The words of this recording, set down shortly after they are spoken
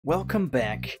Welcome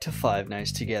back to Five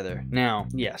Nights Together. Now,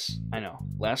 yes, I know,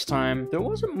 last time there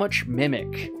wasn't much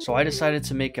Mimic, so I decided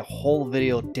to make a whole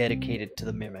video dedicated to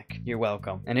the Mimic. You're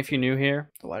welcome. And if you're new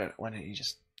here, why don't you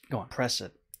just go on, press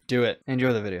it, do it,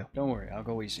 enjoy the video. Don't worry, I'll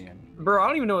go easy on you. Bro, I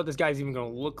don't even know what this guy's even gonna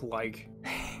look like.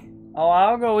 Oh,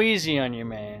 I'll go easy on you,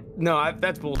 man. No,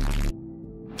 that's bullshit.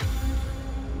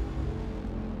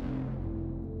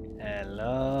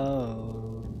 Hello.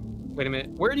 Wait a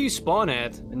minute, where do you spawn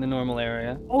at? In the normal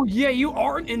area. Oh yeah, you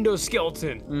are an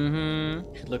endoskeleton.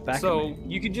 Mm-hmm. Should look back at me. So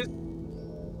you could just...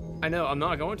 I know, I'm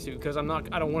not going to, because I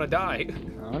don't want to die.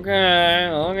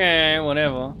 Okay,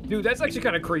 whatever. Dude, that's actually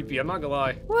kind of creepy, I'm not gonna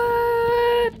lie.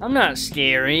 What? I'm not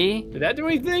scary. Did that do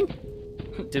anything?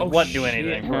 Did Oh, what do shit,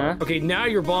 anything, bro. huh? Okay, now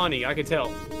you're Bonnie, I can tell.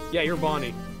 Yeah, you're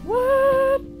Bonnie.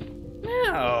 What?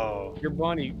 No. You're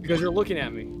Bonnie, because you're looking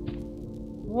at me.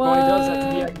 What? Bonnie does that to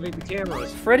deactivate the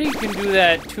cameras. Freddy can do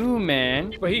that too,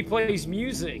 man. But he plays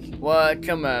music. What?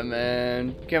 Come on,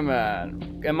 man. Come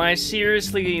on. Am I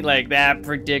seriously, like, that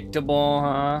predictable,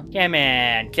 huh? Come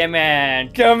on. Come on.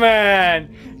 Come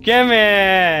on. Come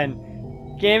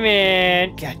on. Come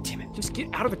on. God damn it. Just get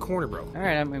out of the corner, bro.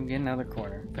 Alright, I'm getting out of the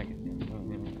corner.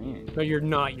 No, you're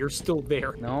not. You're still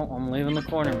there. No, I'm leaving the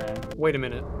corner, man. Wait a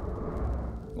minute.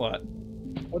 What?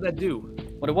 What'd that do?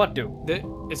 What did what do?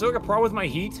 Is there like a problem with my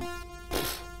heat?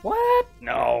 What?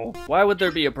 No. Why would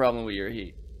there be a problem with your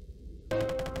heat?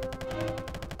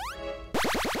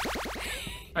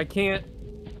 I can't.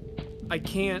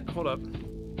 Hold up.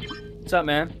 What's up,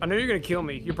 man? I know you're gonna kill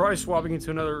me. You're probably swapping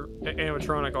into another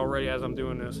animatronic already as I'm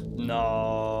doing this.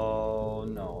 No,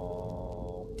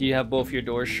 no. Do you have both your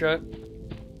doors shut?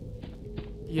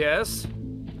 Yes.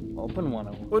 Open one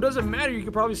of them. Well, it doesn't matter. You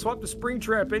could probably swap the spring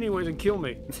trap anyways and kill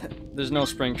me. There's no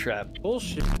spring trap.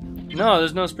 Bullshit. No,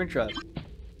 there's no spring trap.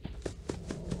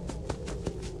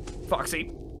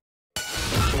 Foxy.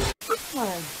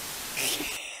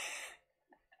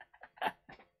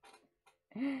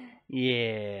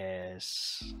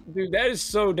 Yes. Dude, that is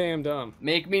so damn dumb.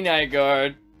 Make me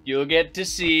nightguard. You'll get to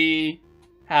see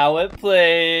how it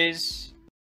plays.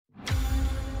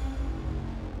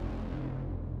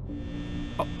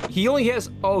 Oh, he only has.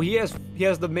 Oh, he has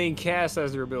the main cast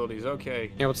as their abilities.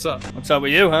 Okay. Yeah, what's up? What's up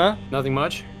with you, huh? Nothing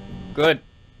much. Good.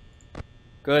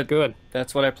 Good. Good.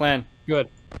 That's what I planned. Good.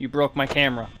 You broke my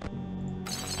camera.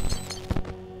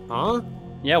 Huh?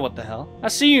 Yeah, what the hell? I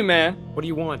see you, man. What do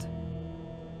you want?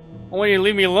 I want you to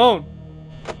leave me alone.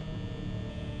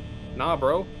 Nah,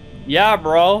 bro. Yeah,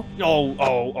 bro.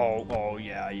 Oh,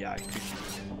 yeah.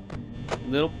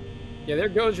 Little. Yeah, there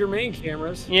goes your main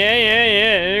cameras. Yeah.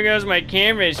 There goes my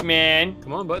cameras, man.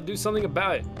 Come on, bud, do something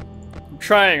about it. I'm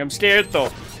trying. I'm scared, though.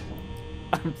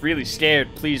 I'm really scared.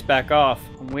 Please back off.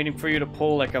 I'm waiting for you to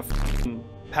pull, like, a f***ing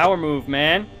power move,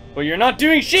 man. But you're not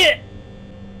doing shit!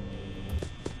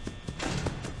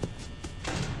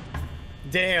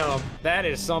 Damn, that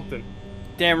is something.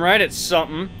 Damn right it's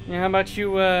something. Yeah, how about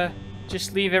you,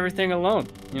 just leave everything alone,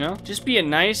 you know? Just be a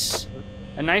nice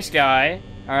guy,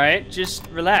 alright? Just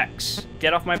relax.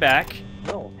 Get off my back.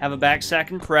 No. Have a back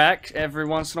sack and crack every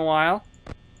once in a while.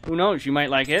 Who knows, you might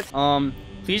like it.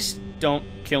 Please don't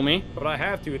kill me. But I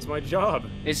have to, it's my job.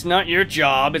 It's not your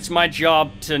job, it's my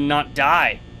job to not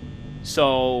die.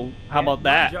 So, how about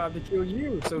that? It's my job to kill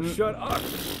you, so shut up.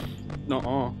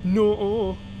 Nuh-uh.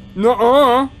 No.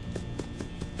 Nuh-uh.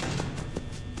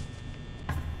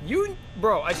 You,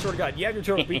 bro, I swear to God, you have your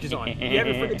Turtle Beaches on. You have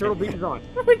your freaking Turtle Beaches on.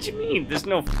 What do you mean? There's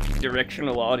no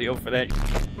directional audio for that.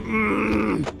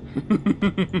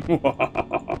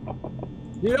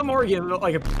 Dude, I'm already getting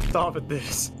like a stop at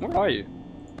this. Where are you?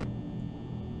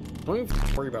 Don't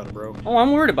even worry about it, bro. Oh,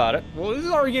 I'm worried about it. Well, this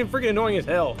is already getting freaking annoying as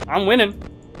hell. I'm winning.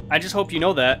 I just hope you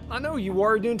know that. I know you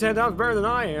are doing 10 times better than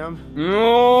I am.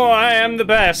 Oh, I am the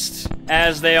best,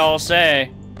 as they all say.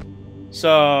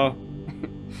 So,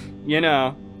 you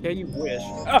know. Yeah, you wish.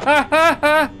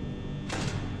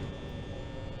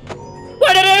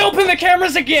 Why did I open the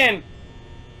cameras again?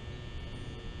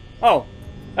 Oh,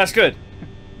 that's good.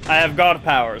 I have god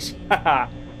powers. Haha.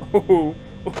 Ooh.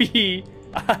 Wee.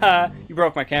 You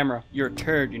broke my camera. You're a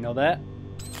turd, you know that?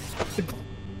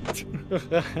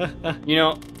 You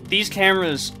know, these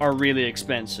cameras are really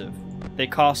expensive. They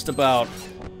cost about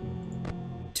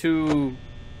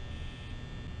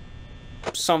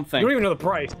something. You don't even know the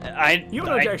price. You don't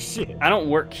know jack shit. I don't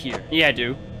work here. Yeah, I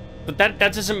do. But that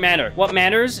doesn't matter. What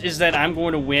matters is that I'm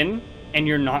going to win, and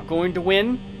you're not going to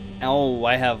win. Oh,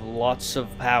 I have lots of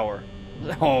power.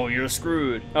 Oh, you're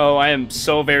screwed. Oh, I am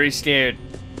so very scared.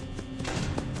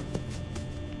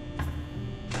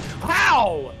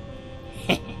 How?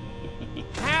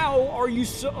 How? How are you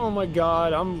so? Oh my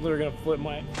god, I'm literally gonna flip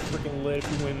my freaking lid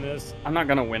if you win this. I'm not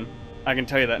gonna win. I can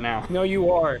tell you that now. No, you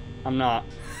are. I'm not.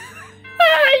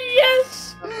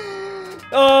 Yes!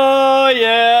 Oh,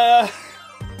 yeah.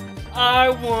 I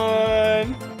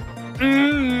won.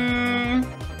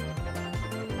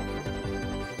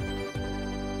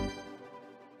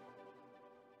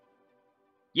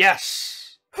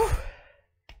 Yes.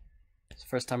 It's the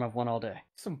first time I've won all day.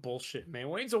 Some bullshit, man.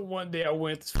 When it's a one day I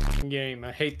win this fucking game.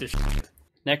 I hate this shit.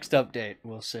 Next update,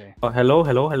 we'll see. Oh, hello.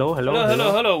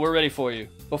 Hello. We're ready for you.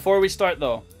 Before we start,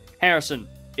 though, Harrison,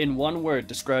 in one word,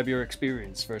 describe your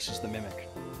experience versus the Mimic.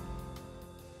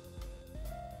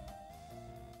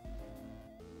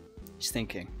 He's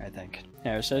thinking, I think.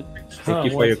 Harrison? Thank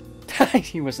you for your...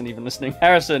 He wasn't even listening.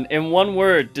 Harrison, in one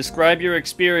word, describe your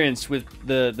experience with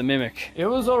the Mimic. It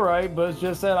was alright, but it's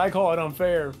just that I call it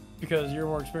unfair because you're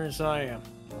more experienced than I am.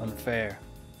 Unfair.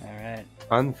 Alright.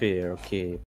 Unfair,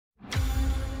 okay.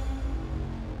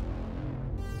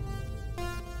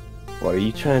 What are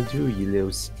you trying to do,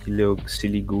 you little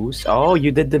silly goose? Oh,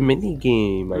 you did the mini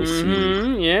game. I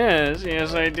see.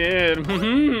 Yes, I did.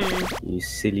 You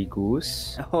silly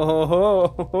goose.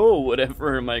 Oh,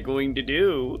 whatever am I going to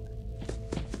do?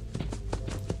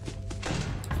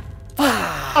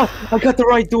 Oh, I got the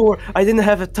right door. I didn't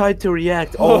have a time to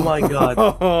react. Oh my god.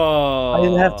 I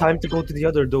didn't have time to go to the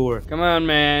other door. Come on,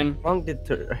 man. How long did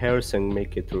Harrison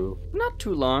make it through? Not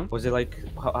too long. Was it like,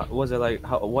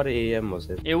 what AM was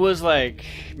it? It was like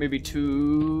maybe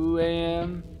 2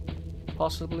 a.m.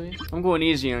 possibly. I'm going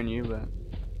easy on you, but...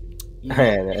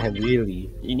 Man, really?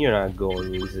 You're not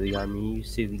going easy on me, you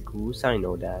silly goose. I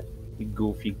know that. You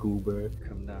goofy goober.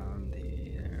 Come down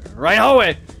the right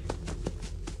hallway!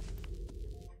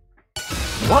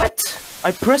 What?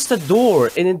 I pressed the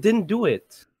door and it didn't do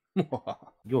it.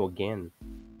 Yo, again.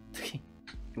 You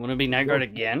want to be nightguard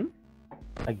again?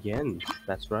 Again,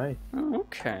 that's right. Oh,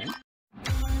 okay.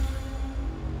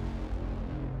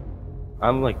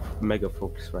 I'm like mega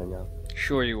focused right now.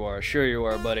 Sure you are,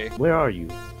 buddy. Where are you?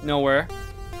 Nowhere.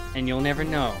 And you'll never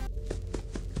know.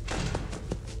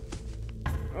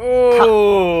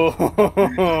 Oh,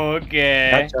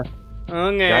 okay. Gotcha.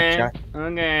 Okay. Gotcha.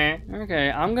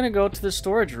 Okay. I'm gonna go to the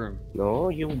storage room. No,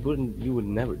 you wouldn't. You would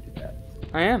never do that.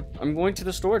 I am. I'm going to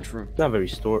the storage room. Not very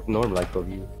norm-like of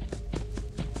you.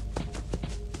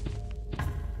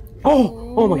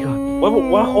 Oh my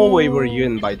god. What hallway were you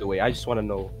in, by the way? I just want to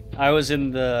know. I was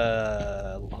in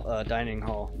the dining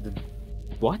hall.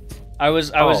 What? I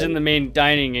was in the main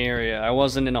dining area. I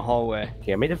wasn't in a hallway.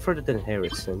 Okay, I made it further than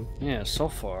Harrison. Yeah, so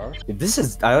far. This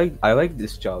is I like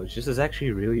this challenge. This is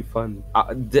actually really fun.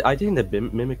 I think the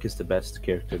Mimic is the best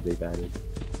character they've added.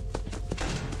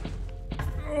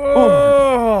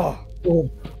 Oh!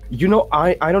 You know,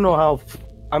 I don't know how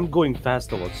I'm going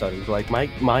fast all of a sudden. Like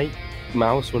my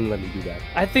mouse wouldn't let me do that.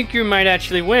 I think you might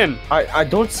actually win. I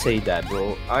don't say that,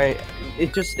 bro.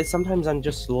 Sometimes I'm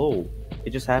just slow. It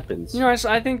just happens. You know,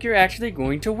 I think you're actually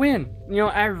going to win. You know,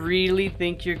 I really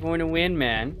think you're going to win,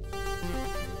 man.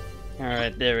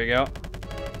 Alright, there we go.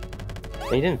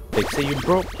 You didn't fix it, you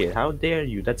broke it. How dare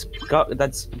you? That's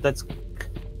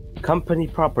company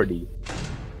property.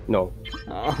 No.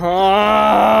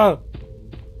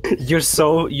 You're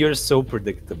so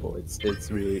predictable.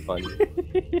 It's really funny.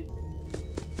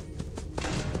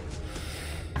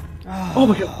 Oh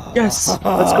my god, yes!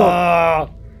 Let's go!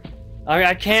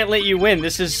 I can't let you win.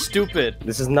 This is stupid.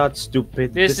 This is not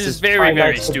stupid. This is very,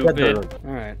 very stupid.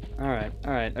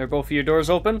 Alright. Are both of your doors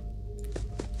open?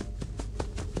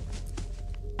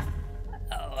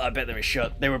 Oh, I bet they were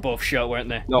shut. They were both shut, weren't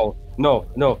they? No.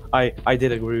 I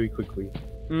did it really quickly.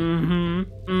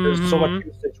 There's so much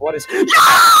usage. What is...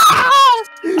 Yes!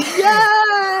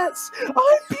 Yes!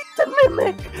 I beat the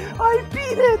Mimic! I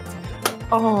beat it!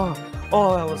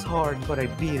 Oh, that was hard, but I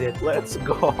beat it. Let's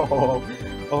go.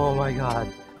 Oh my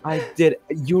god. I did.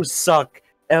 You suck.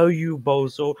 LU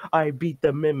Bozo. I beat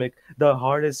the Mimic, the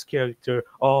hardest character.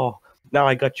 Oh, now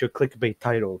I got your clickbait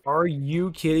title. Are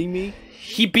you kidding me?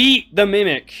 He beat the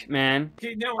Mimic, man.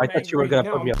 Okay, no, I thought you were gonna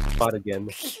put me on the spot again.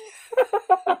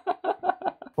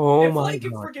 Oh if my I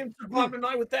can god. freaking survive a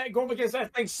night with that, going against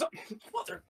that thing, so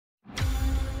mother.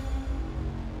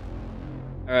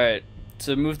 Alright.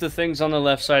 To move the things on the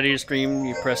left side of your screen,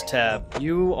 you press tab.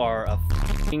 You are a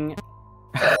f***ing...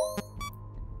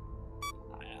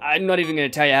 I'm not even gonna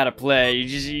tell you how to play.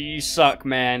 You suck,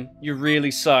 man. You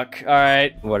really suck,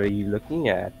 alright? What are you looking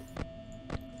at?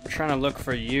 I'm trying to look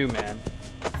for you, man.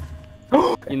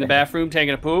 In the bathroom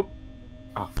taking a poop?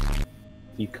 Oh,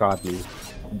 you caught me.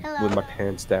 Hello. With my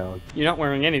pants down. You're not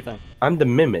wearing anything. I'm the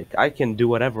Mimic. I can do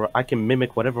whatever. I can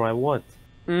mimic whatever I want.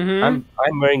 Mm-hmm.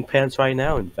 I'm wearing pants right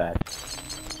now. In fact.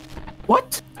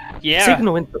 What? Yeah.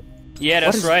 Signal input. Yeah,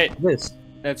 that's right. This.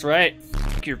 That's right.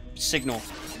 F your signal.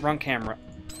 Wrong camera.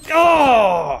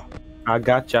 Oh! I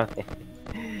gotcha.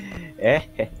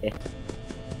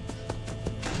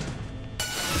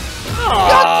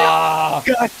 Ah!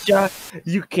 Gotcha!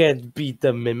 You can't beat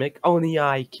the mimic. Only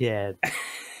I can.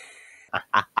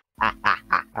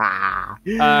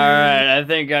 Alright, I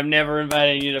think I'm never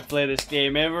inviting you to play this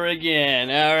game ever again.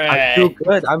 I'm Alright. too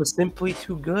good. I'm simply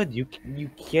too good. You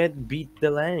can't beat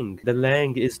the Lang. The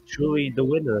Lang is truly the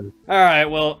winner. Alright,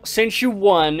 well, since you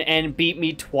won and beat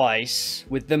me twice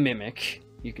with the Mimic,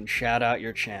 you can shout out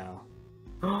your channel.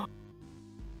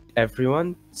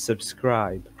 Everyone,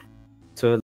 subscribe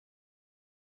to.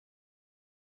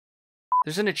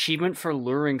 There's an achievement for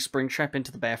luring Springtrap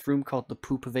into the bathroom called the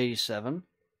Poop of 87.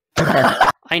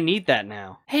 I need that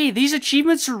now. Hey, these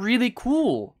achievements are really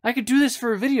cool. I could do this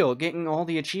for a video, getting all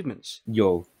the achievements.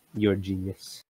 Yo, you're a genius.